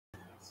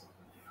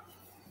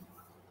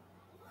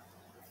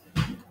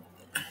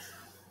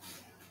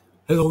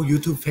Hello,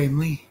 YouTube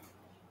family.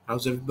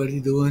 How's everybody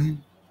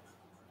doing?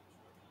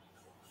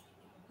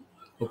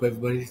 Hope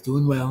everybody's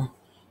doing well.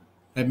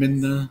 I'm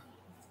in the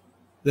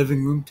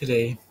living room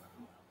today.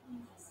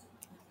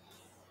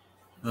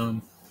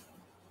 Um,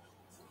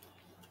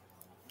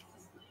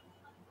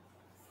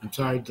 I'm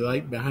sorry the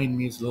light behind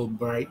me is a little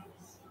bright.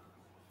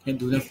 Can't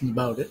do nothing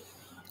about it.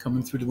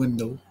 Coming through the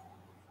window.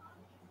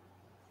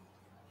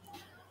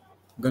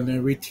 I'm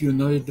gonna read to you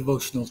another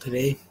devotional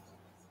today.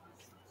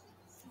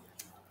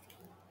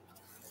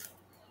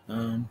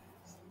 Um,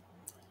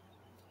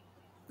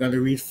 gonna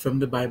read from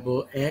the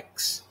Bible,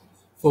 Acts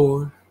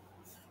 4,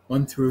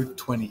 1 through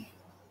 20.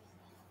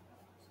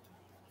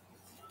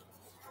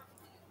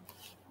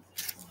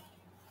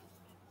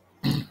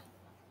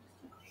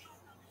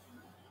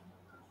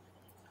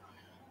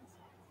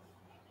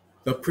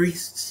 The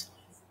priests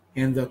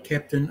and the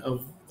captain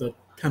of the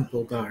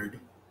temple guard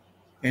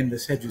and the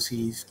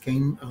Sadducees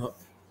came up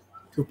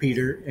to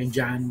Peter and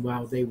John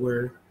while they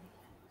were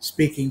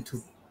speaking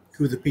to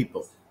the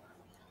people.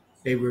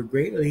 They were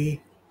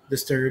greatly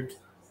disturbed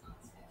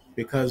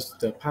because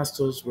the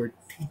apostles were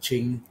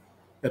teaching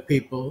the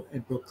people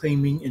and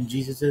proclaiming in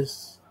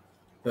Jesus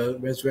the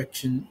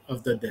resurrection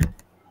of the dead.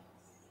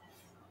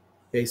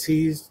 They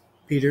seized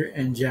Peter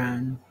and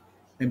John,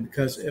 and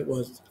because it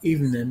was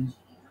evening,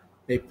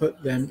 they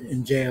put them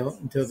in jail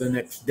until the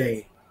next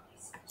day.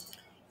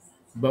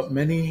 But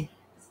many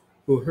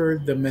who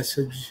heard the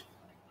message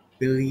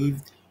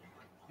believed,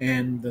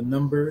 and the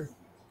number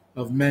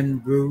of men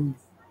grew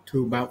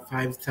to about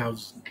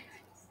 5,000.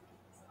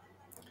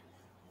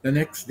 The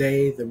next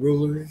day, the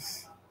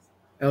rulers,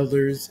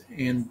 elders,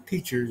 and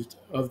teachers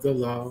of the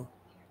law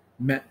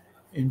met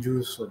in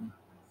Jerusalem.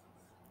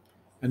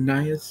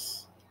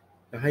 Ananias,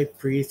 the high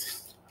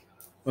priest,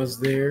 was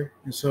there,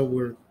 and so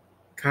were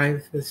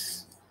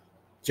Caiaphas,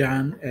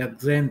 John,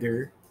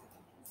 Alexander,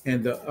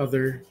 and the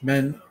other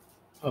men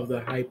of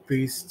the high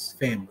priest's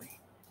family.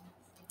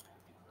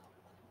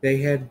 They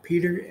had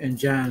Peter and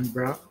John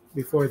brought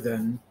before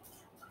them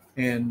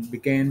and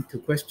began to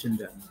question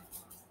them.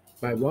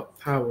 By what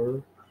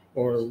power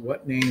or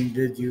what name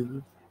did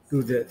you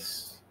do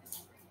this?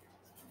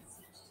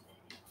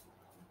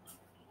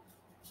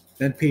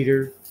 Then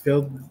Peter,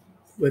 filled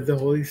with the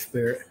Holy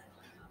Spirit,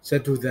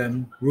 said to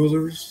them,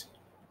 rulers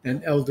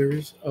and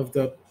elders of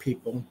the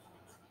people,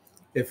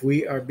 if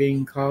we are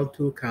being called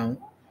to account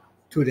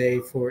today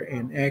for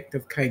an act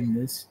of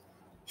kindness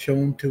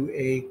shown to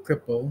a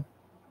cripple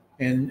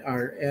and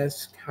are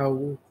asked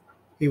how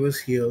he was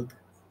healed,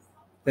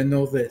 then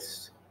know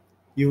this,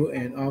 you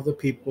and all the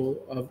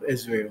people of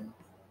Israel.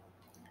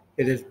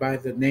 It is by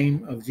the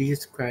name of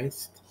Jesus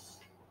Christ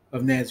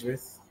of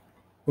Nazareth,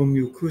 whom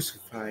you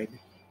crucified,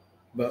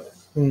 but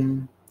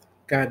whom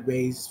God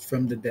raised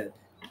from the dead,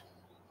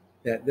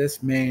 that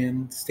this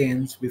man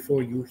stands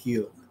before you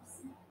healed.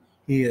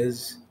 He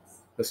is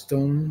the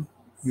stone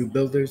you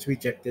builders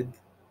rejected,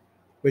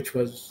 which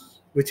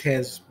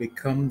has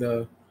become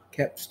the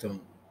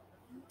capstone.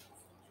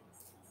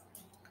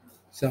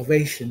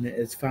 Salvation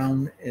is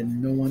found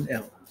in no one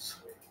else,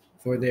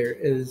 for there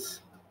is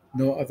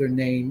no other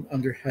name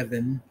under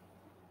heaven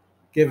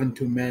given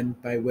to men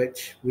by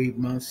which we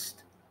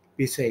must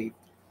be saved.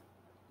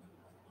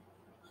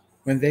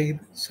 When they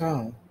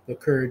saw the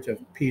courage of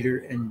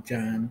Peter and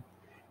John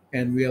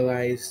and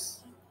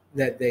realized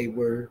that they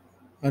were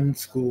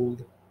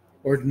unschooled,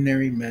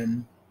 ordinary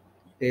men,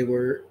 they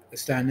were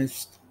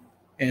astonished,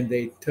 and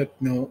they took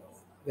note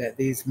that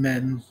these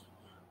men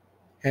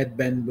had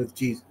been with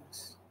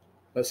Jesus.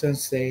 But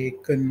since they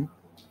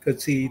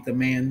could see the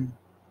man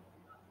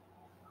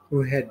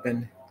who had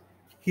been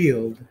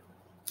healed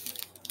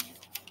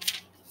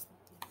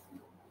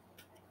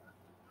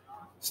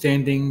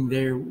standing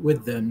there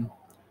with them,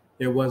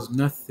 there was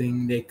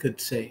nothing they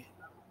could say.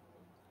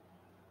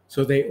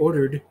 So they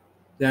ordered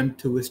them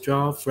to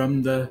withdraw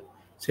from the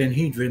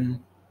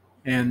Sanhedrin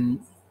and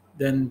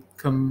then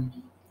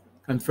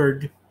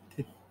conferred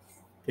t-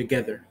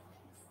 together.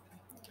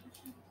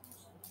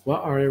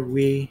 What are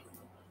we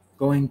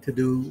going to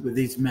do with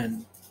these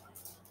men?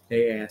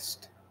 They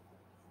asked.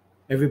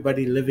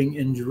 Everybody living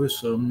in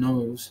Jerusalem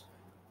knows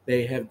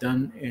they have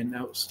done an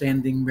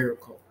outstanding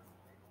miracle,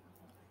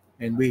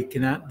 and we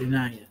cannot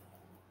deny it.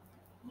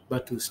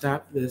 But to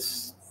stop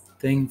this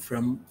thing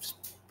from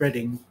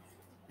spreading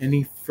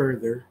any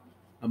further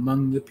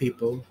among the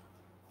people,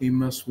 we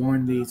must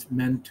warn these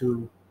men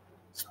to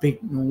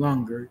speak no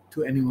longer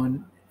to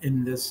anyone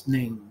in this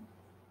name.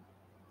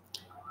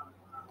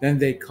 Then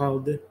they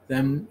called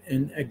them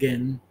in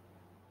again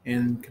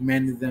and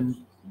commanded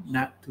them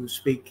not to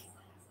speak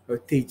or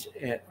teach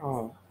at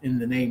all in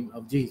the name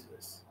of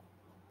Jesus.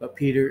 But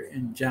Peter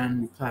and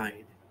John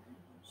replied,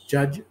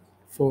 judge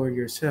for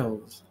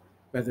yourselves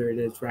whether it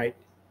is right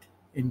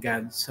in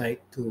God's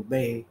sight to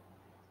obey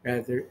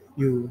rather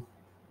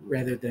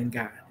than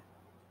God.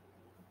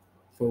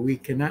 For we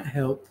cannot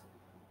help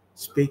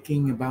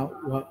speaking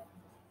about what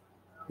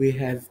we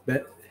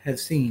have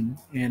seen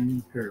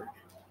and heard.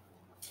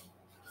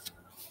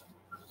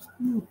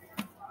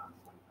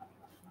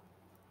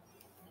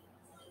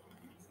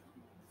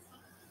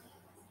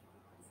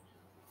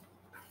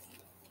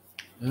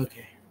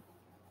 Okay,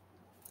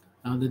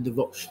 now the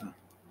devotional.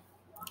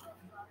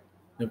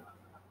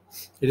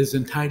 It is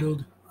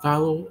entitled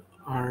Follow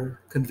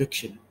Our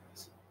Conviction.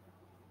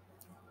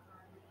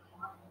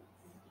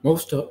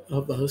 Most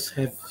of us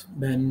have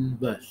been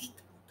blessed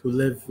to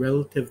live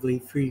relatively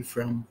free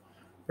from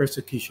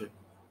persecution.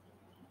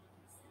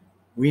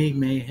 We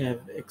may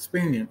have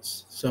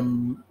experienced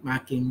some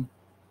mocking,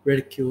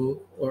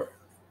 ridicule, or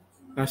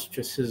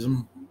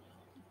ostracism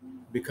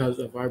because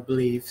of our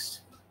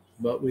beliefs,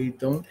 but we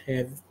don't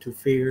have to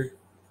fear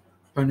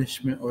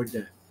punishment or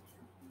death.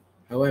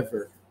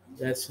 However,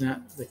 that's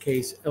not the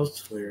case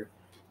elsewhere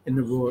in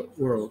the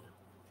world.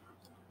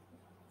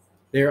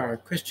 There are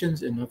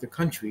Christians in other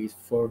countries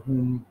for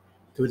whom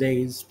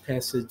today's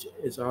passage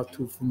is all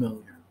too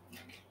familiar.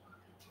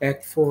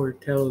 Act 4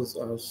 tells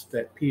us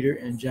that Peter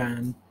and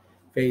John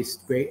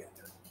faced great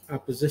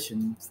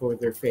opposition for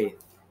their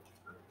faith.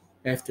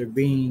 After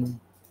being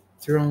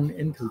thrown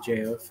into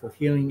jail for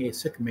healing a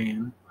sick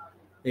man,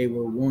 they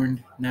were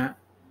warned not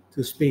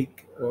to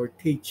speak or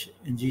teach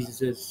in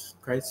Jesus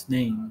Christ's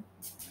name,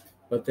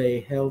 but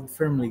they held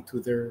firmly to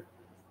their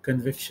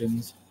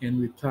convictions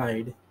and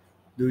replied,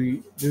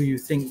 do you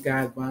think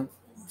God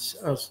wants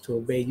us to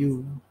obey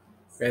you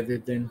rather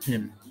than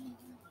Him?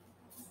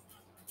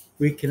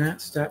 We cannot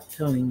stop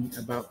telling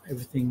about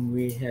everything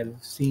we have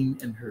seen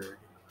and heard.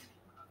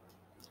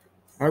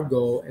 Our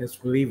goal as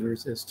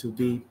believers is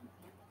to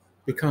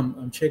become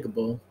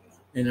unshakable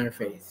in our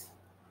faith.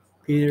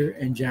 Peter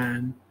and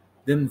John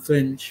didn't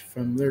flinch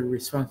from their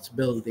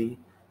responsibility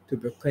to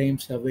proclaim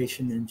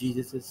salvation in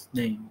Jesus'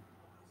 name,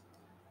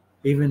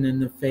 even in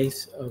the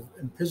face of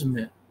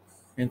imprisonment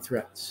and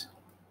threats.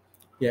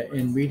 Yet,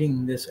 in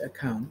reading this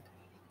account,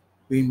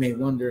 we may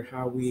wonder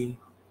how we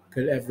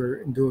could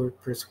ever endure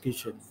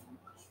persecution.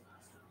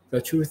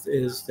 The truth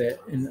is that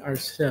in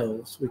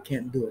ourselves we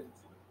can't do it,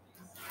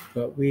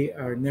 but we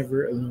are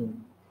never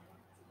alone.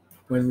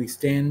 When we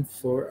stand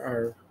for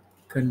our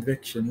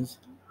convictions,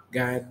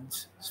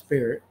 God's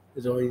Spirit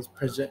is always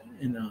present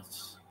in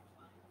us.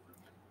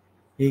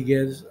 He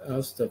gives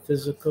us the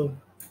physical,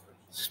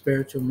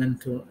 spiritual,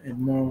 mental, and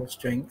moral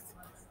strength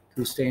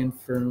to stand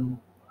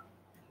firm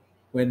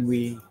when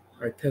we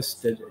are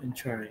tested and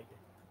tried.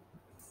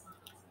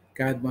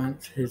 God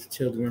wants His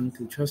children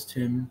to trust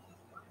Him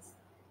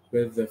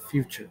with the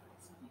future.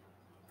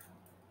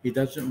 He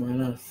doesn't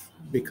want us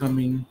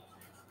becoming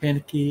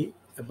panicky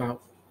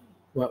about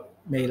what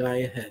may lie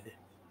ahead.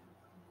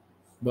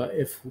 But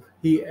if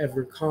He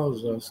ever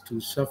calls us to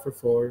suffer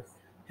for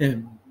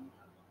Him,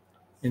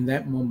 in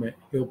that moment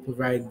He'll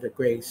provide the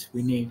grace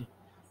we need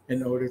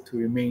in order to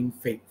remain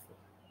faithful.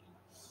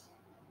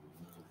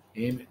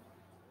 Amen.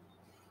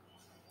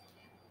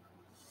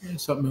 And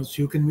something else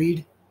you can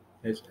read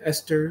is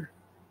Esther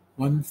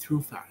 1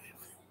 through 5.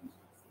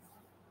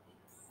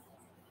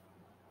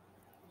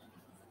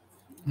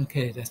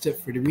 Okay, that's it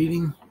for the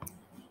reading.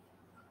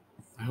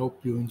 I hope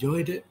you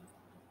enjoyed it.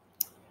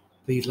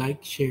 Please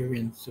like, share,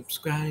 and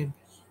subscribe.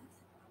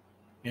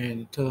 And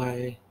until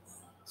I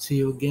see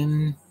you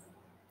again,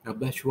 God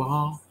bless you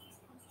all.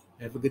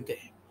 Have a good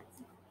day.